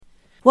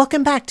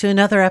Welcome back to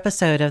another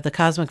episode of the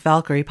Cosmic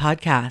Valkyrie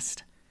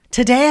podcast.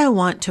 Today I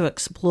want to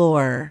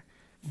explore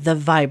the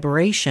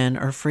vibration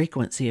or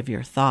frequency of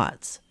your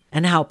thoughts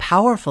and how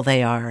powerful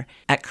they are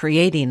at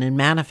creating and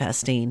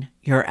manifesting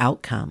your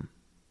outcome.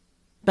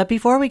 But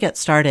before we get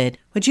started,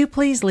 would you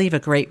please leave a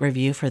great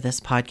review for this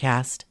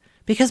podcast?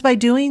 Because by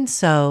doing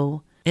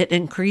so, it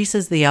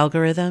increases the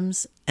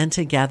algorithms, and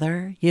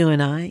together, you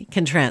and I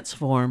can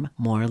transform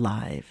more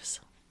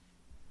lives.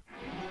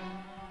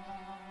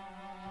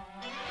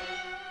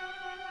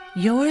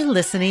 You're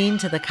listening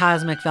to the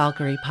Cosmic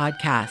Valkyrie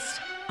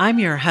podcast. I'm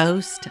your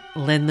host,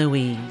 Lynn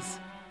Louise.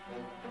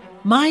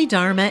 My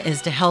dharma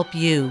is to help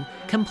you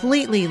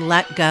completely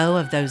let go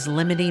of those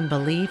limiting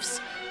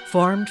beliefs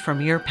formed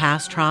from your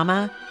past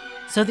trauma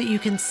so that you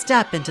can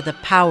step into the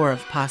power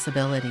of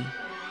possibility.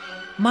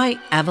 My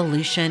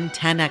Evolution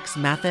 10X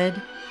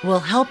method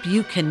will help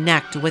you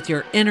connect with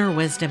your inner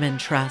wisdom and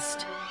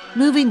trust,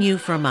 moving you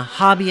from a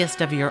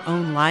hobbyist of your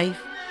own life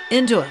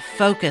into a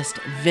focused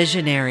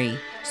visionary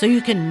so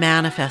you can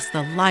manifest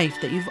the life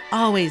that you've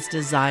always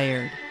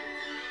desired.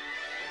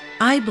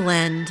 I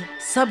blend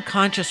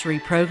subconscious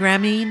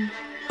reprogramming,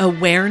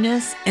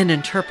 awareness, and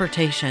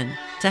interpretation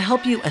to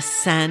help you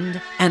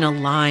ascend and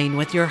align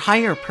with your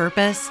higher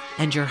purpose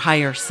and your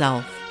higher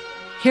self.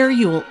 Here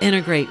you will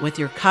integrate with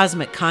your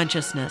cosmic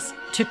consciousness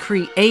to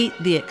create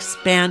the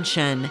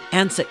expansion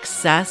and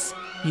success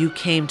you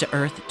came to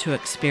Earth to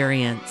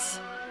experience.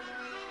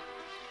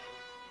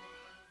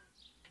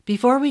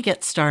 Before we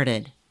get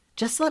started,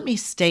 just let me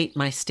state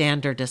my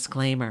standard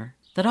disclaimer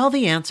that all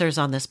the answers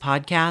on this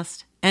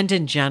podcast and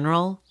in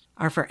general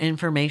are for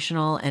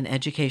informational and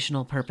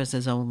educational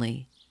purposes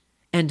only,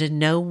 and in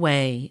no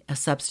way a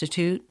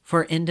substitute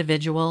for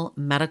individual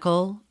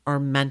medical or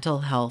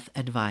mental health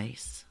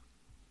advice.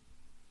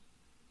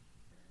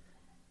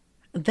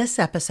 This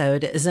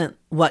episode isn't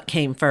what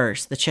came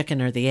first, the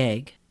chicken or the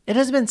egg. It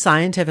has been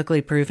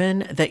scientifically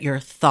proven that your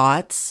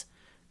thoughts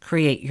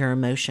create your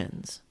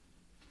emotions.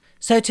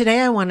 So today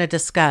I want to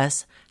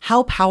discuss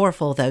how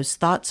powerful those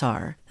thoughts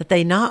are, that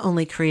they not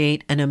only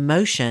create an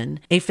emotion,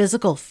 a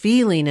physical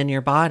feeling in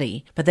your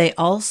body, but they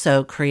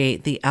also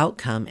create the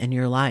outcome in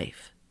your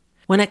life.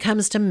 When it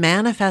comes to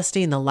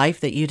manifesting the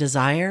life that you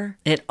desire,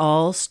 it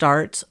all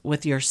starts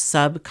with your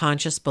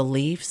subconscious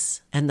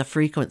beliefs and the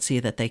frequency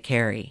that they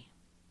carry.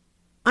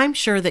 I'm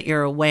sure that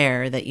you're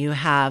aware that you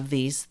have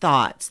these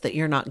thoughts that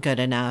you're not good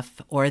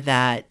enough or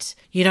that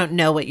you don't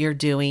know what you're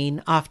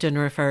doing, often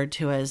referred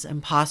to as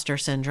imposter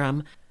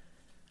syndrome.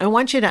 I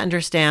want you to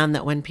understand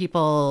that when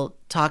people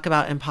talk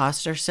about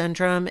imposter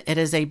syndrome, it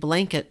is a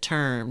blanket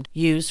term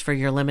used for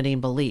your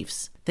limiting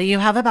beliefs that you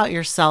have about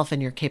yourself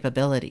and your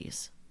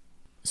capabilities.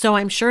 So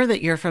I'm sure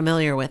that you're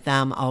familiar with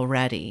them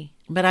already,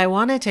 but I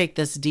want to take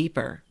this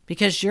deeper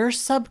because your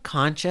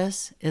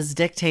subconscious is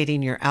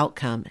dictating your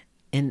outcome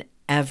in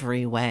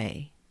every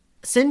way.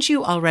 Since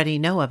you already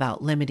know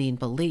about limiting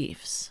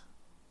beliefs,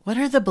 what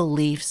are the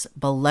beliefs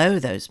below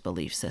those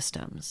belief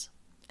systems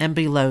and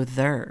below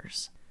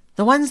theirs?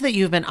 The ones that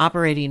you've been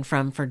operating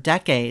from for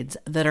decades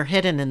that are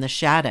hidden in the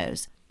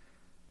shadows.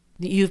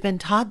 You've been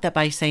taught that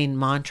by saying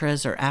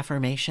mantras or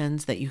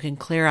affirmations that you can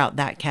clear out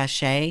that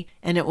cache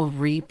and it will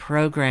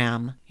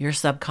reprogram your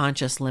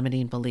subconscious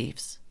limiting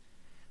beliefs.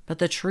 But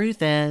the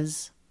truth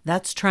is,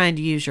 that's trying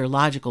to use your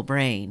logical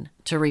brain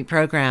to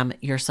reprogram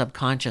your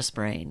subconscious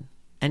brain.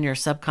 And your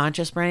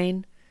subconscious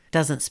brain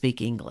doesn't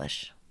speak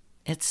English.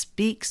 It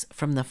speaks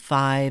from the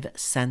 5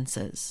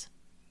 senses.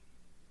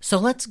 So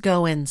let's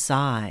go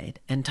inside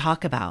and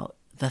talk about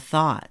the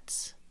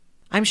thoughts.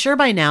 I'm sure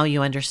by now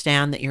you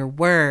understand that your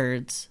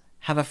words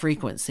have a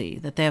frequency,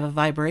 that they have a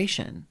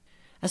vibration.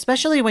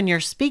 Especially when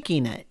you're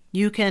speaking it,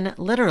 you can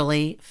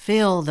literally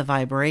feel the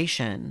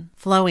vibration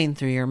flowing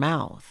through your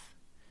mouth.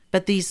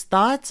 But these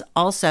thoughts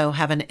also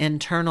have an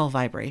internal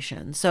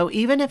vibration. So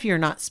even if you're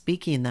not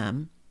speaking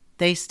them,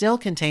 they still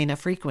contain a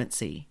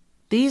frequency.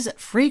 These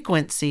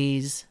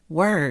frequencies,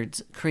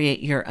 words,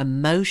 create your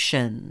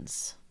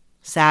emotions,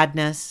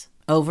 sadness,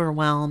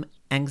 overwhelm,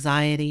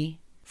 anxiety.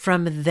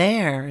 From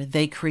there,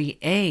 they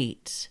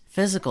create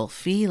physical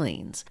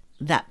feelings,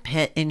 that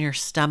pit in your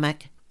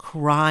stomach,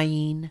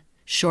 crying,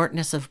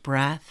 shortness of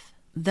breath.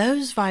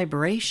 Those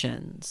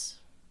vibrations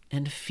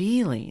and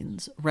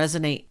feelings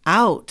resonate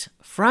out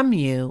from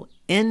you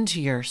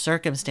into your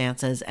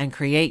circumstances and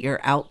create your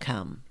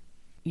outcome.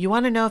 You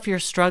want to know if you're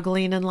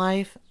struggling in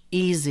life?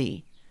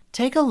 Easy.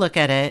 Take a look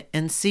at it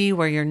and see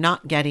where you're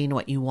not getting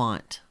what you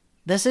want.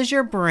 This is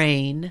your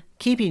brain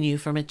keeping you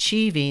from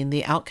achieving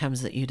the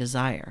outcomes that you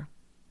desire.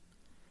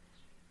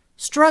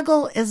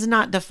 Struggle is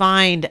not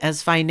defined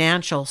as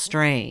financial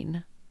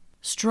strain.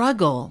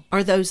 Struggle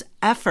are those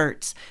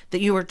efforts that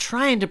you are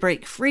trying to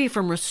break free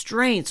from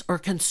restraints or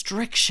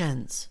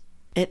constrictions.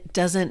 It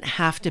doesn't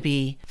have to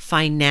be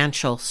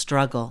financial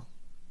struggle.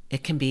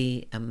 It can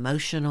be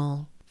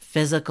emotional,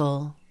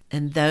 physical,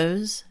 and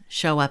those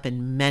show up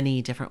in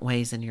many different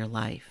ways in your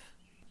life.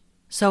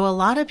 So a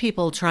lot of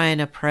people try and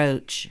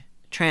approach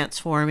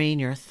transforming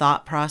your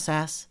thought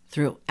process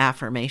through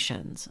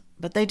affirmations,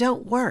 but they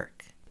don't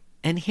work.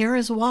 And here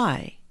is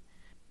why.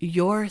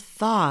 your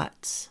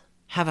thoughts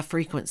have a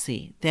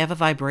frequency, they have a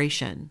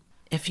vibration.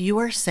 If you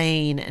are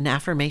saying an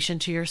affirmation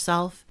to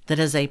yourself that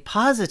is a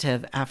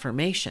positive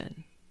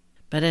affirmation,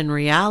 but in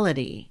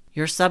reality,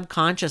 your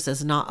subconscious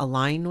is not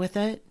aligned with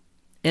it,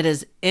 it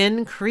is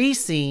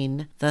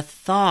increasing the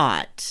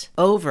thought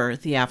over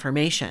the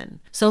affirmation.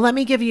 So let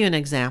me give you an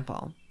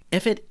example.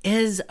 If it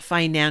is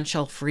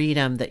financial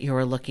freedom that you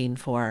are looking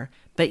for,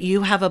 but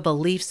you have a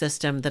belief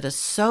system that is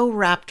so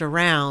wrapped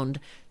around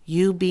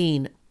you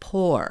being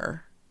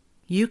poor,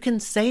 you can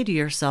say to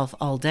yourself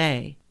all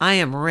day, I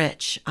am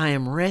rich, I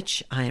am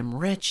rich, I am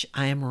rich,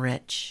 I am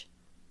rich.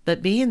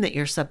 But being that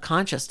your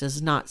subconscious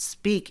does not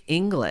speak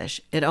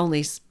English, it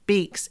only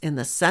speaks in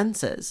the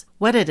senses.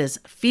 What it is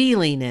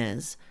feeling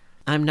is,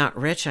 I'm not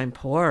rich, I'm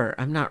poor.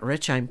 I'm not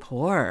rich, I'm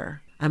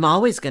poor. I'm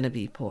always going to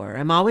be poor.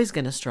 I'm always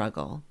going to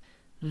struggle.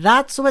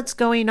 That's what's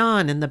going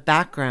on in the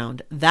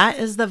background. That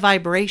is the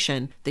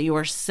vibration that you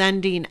are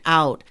sending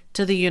out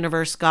to the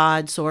universe,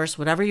 God, source,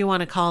 whatever you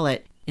want to call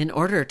it, in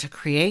order to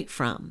create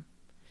from.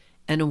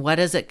 And what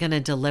is it going to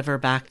deliver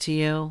back to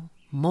you?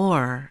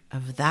 More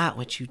of that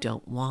which you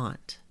don't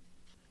want.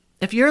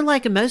 If you're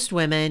like most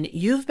women,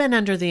 you've been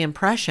under the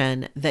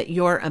impression that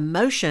your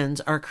emotions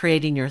are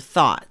creating your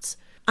thoughts.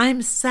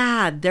 I'm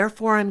sad,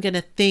 therefore I'm going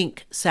to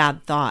think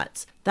sad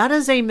thoughts. That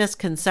is a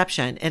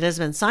misconception. It has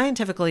been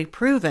scientifically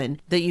proven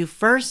that you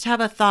first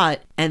have a thought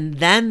and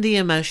then the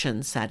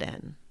emotions set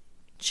in.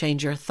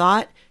 Change your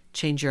thought,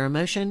 change your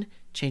emotion,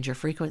 change your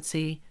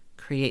frequency,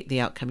 create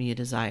the outcome you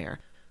desire.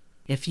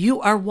 If you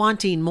are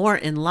wanting more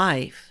in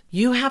life,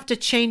 you have to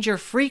change your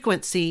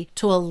frequency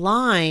to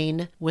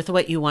align with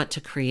what you want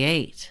to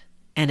create.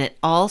 And it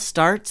all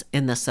starts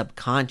in the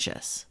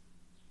subconscious.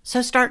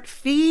 So start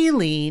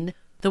feeling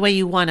the way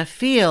you want to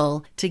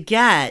feel to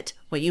get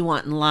what you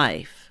want in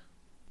life.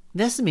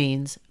 This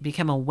means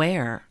become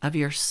aware of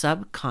your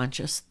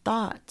subconscious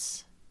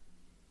thoughts.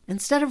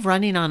 Instead of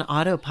running on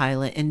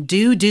autopilot and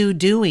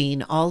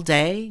doing all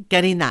day,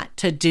 getting that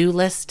to-do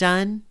list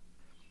done,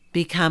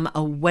 become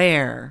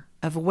aware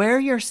of where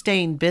you're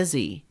staying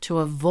busy to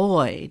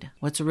avoid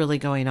what's really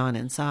going on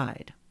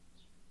inside.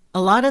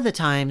 A lot of the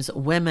times,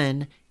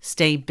 women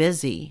stay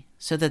busy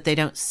so that they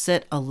don't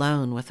sit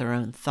alone with their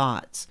own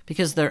thoughts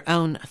because their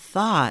own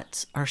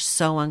thoughts are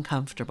so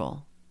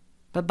uncomfortable.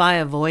 But by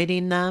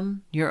avoiding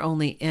them, you're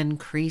only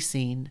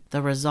increasing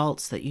the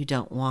results that you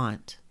don't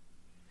want.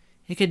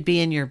 It could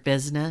be in your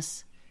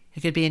business.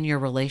 It could be in your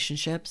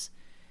relationships.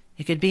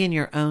 It could be in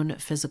your own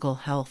physical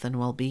health and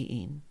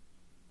well-being.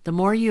 The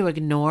more you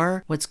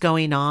ignore what's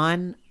going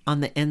on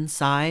the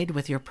inside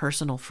with your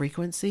personal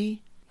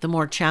frequency, the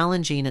more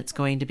challenging it's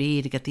going to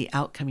be to get the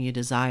outcome you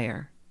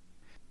desire.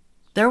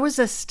 There was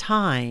this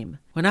time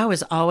when I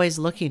was always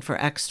looking for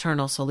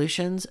external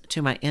solutions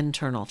to my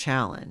internal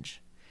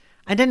challenge.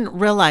 I didn't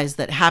realize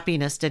that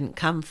happiness didn't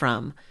come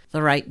from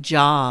the right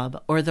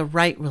job or the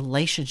right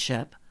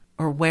relationship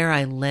or where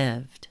I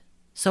lived.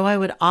 So I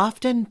would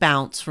often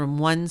bounce from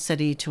one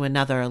city to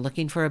another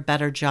looking for a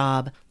better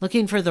job,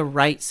 looking for the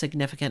right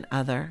significant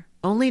other,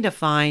 only to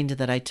find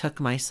that I took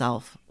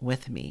myself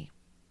with me.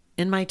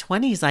 In my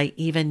 20s, I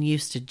even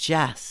used to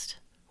jest.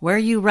 Where are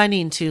you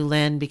running to,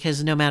 Lynn?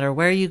 Because no matter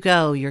where you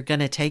go, you're going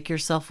to take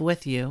yourself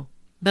with you.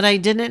 But I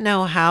didn't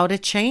know how to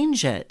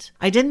change it.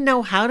 I didn't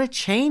know how to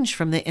change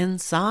from the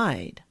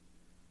inside.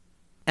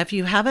 If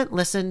you haven't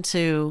listened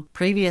to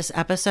previous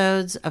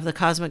episodes of the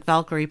Cosmic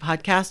Valkyrie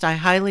podcast, I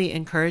highly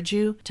encourage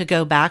you to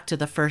go back to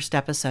the first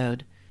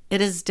episode.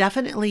 It is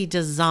definitely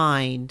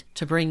designed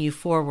to bring you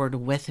forward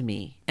with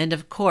me. And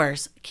of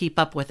course, keep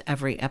up with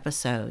every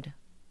episode.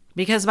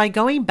 Because by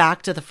going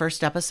back to the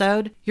first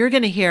episode, you're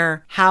going to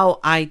hear how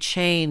I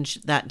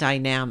changed that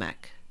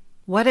dynamic.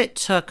 What it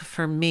took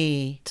for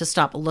me to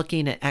stop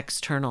looking at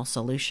external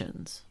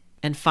solutions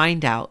and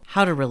find out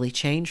how to really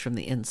change from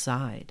the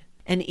inside.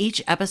 And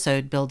each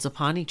episode builds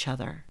upon each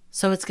other.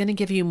 So it's going to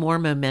give you more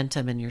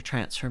momentum in your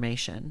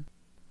transformation.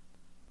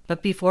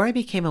 But before I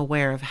became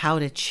aware of how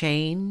to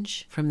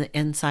change from the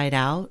inside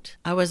out,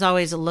 I was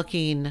always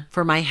looking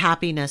for my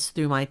happiness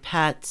through my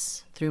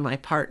pets, through my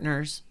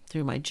partners,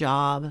 through my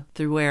job,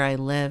 through where I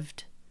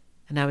lived,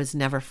 and I was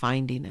never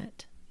finding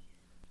it.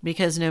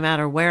 Because no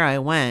matter where I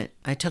went,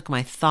 I took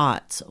my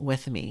thoughts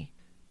with me.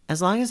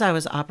 As long as I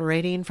was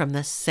operating from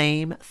the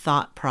same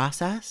thought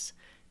process,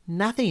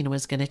 nothing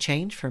was going to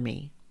change for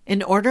me.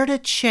 In order to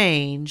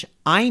change,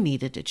 I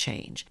needed to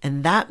change,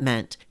 and that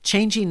meant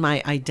changing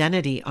my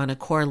identity on a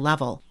core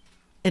level.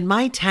 In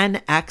my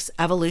 10X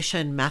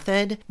evolution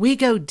method, we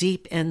go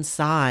deep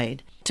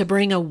inside to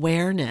bring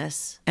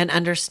awareness and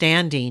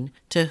understanding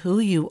to who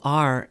you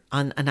are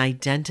on an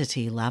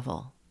identity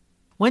level.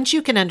 Once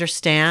you can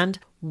understand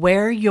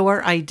where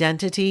your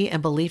identity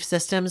and belief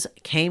systems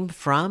came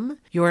from,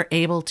 you are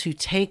able to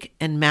take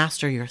and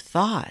master your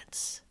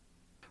thoughts.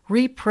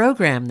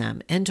 Reprogram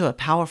them into a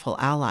powerful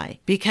ally,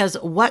 because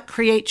what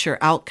creates your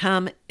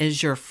outcome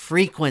is your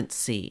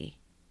frequency.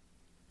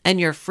 And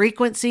your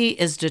frequency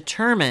is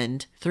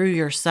determined through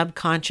your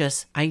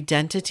subconscious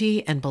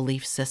identity and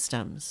belief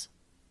systems.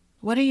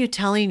 What are you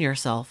telling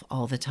yourself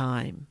all the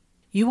time?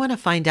 You want to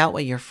find out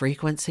what your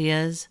frequency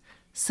is?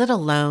 Sit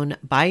alone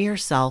by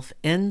yourself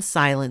in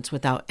silence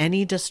without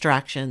any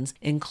distractions,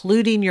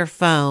 including your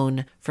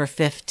phone, for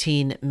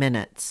 15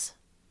 minutes.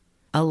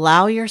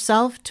 Allow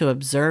yourself to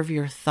observe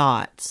your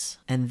thoughts,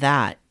 and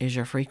that is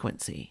your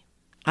frequency.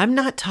 I'm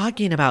not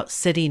talking about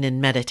sitting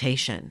in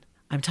meditation.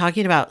 I'm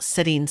talking about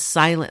sitting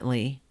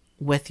silently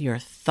with your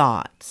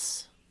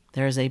thoughts.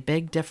 There's a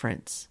big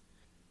difference.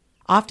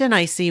 Often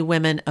I see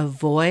women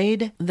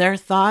avoid their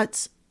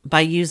thoughts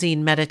by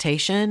using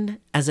meditation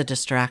as a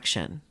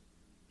distraction.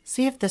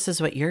 See if this is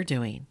what you're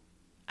doing.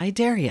 I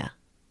dare you.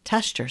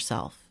 Test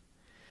yourself.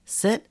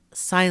 Sit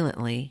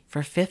silently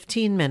for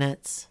 15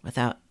 minutes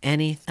without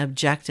any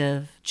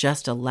objective,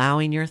 just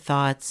allowing your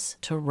thoughts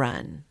to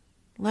run.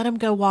 Let them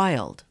go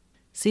wild.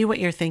 See what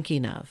you're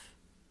thinking of.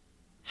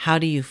 How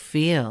do you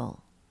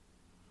feel?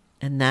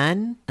 And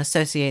then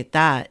associate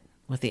that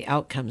with the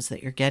outcomes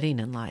that you're getting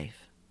in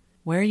life.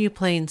 Where are you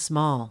playing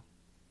small?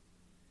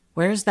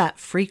 Where's that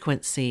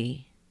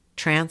frequency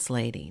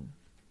translating?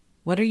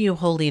 What are you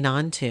holding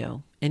on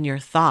to in your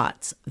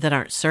thoughts that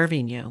aren't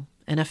serving you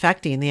and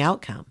affecting the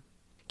outcome?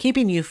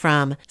 Keeping you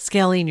from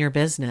scaling your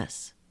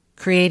business,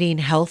 creating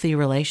healthy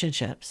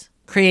relationships,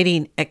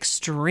 creating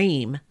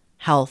extreme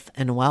health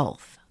and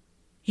wealth.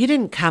 You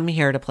didn't come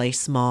here to play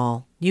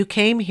small. You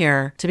came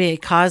here to be a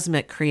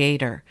cosmic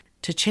creator,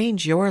 to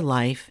change your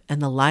life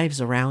and the lives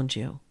around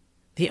you.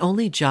 The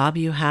only job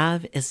you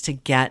have is to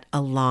get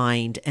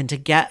aligned. And to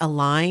get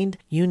aligned,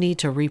 you need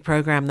to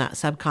reprogram that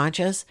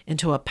subconscious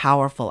into a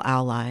powerful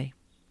ally.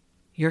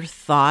 Your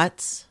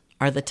thoughts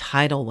are the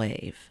tidal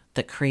wave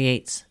that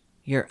creates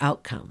your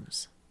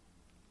outcomes.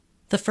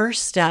 The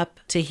first step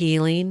to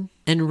healing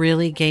and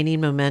really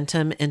gaining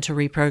momentum into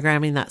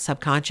reprogramming that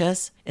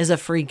subconscious is a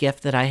free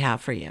gift that I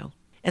have for you.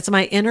 It's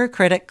my Inner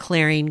Critic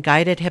Clearing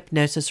guided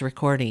hypnosis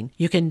recording.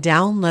 You can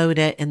download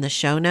it in the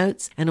show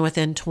notes and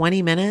within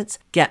 20 minutes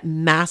get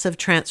massive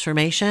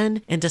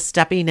transformation into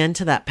stepping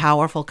into that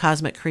powerful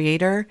cosmic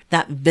creator,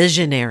 that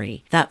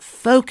visionary, that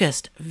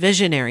focused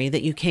visionary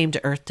that you came to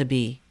Earth to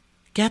be.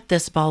 Get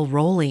this ball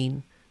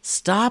rolling.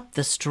 Stop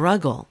the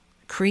struggle.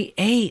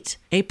 Create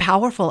a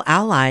powerful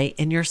ally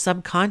in your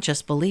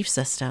subconscious belief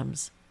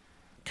systems.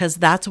 Because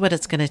that's what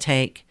it's going to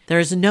take. There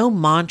is no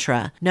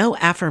mantra, no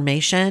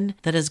affirmation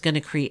that is going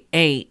to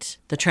create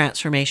the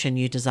transformation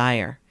you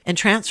desire. And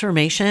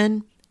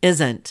transformation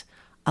isn't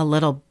a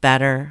little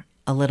better,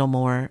 a little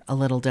more, a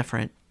little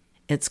different.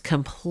 It's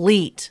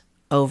complete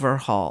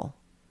overhaul.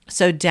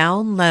 So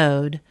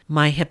download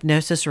my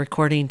hypnosis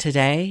recording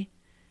today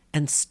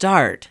and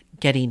start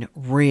getting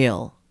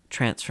real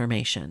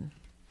transformation.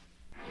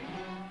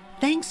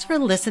 Thanks for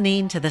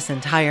listening to this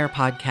entire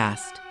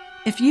podcast.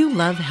 If you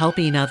love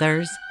helping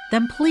others,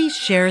 then please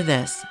share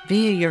this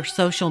via your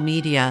social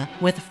media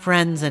with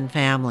friends and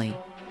family.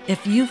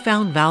 If you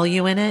found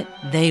value in it,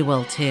 they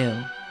will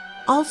too.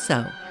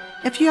 Also,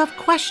 if you have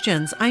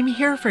questions, I'm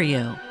here for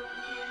you.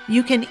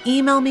 You can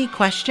email me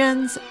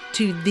questions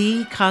to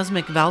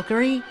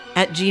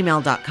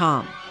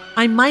thecosmicvalkyrie@gmail.com.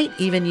 I might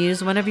even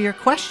use one of your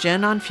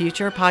questions on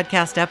future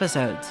podcast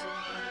episodes.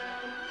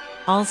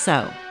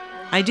 Also,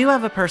 I do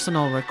have a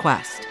personal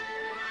request.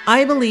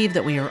 I believe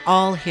that we are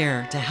all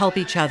here to help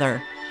each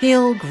other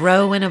heal,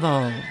 grow, and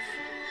evolve.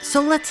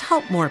 So let's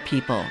help more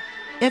people.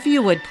 If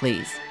you would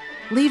please,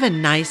 leave a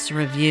nice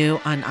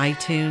review on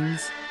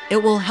iTunes.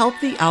 It will help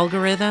the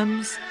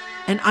algorithms,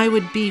 and I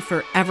would be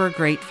forever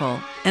grateful.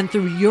 And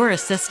through your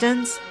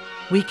assistance,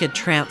 we could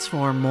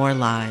transform more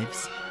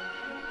lives.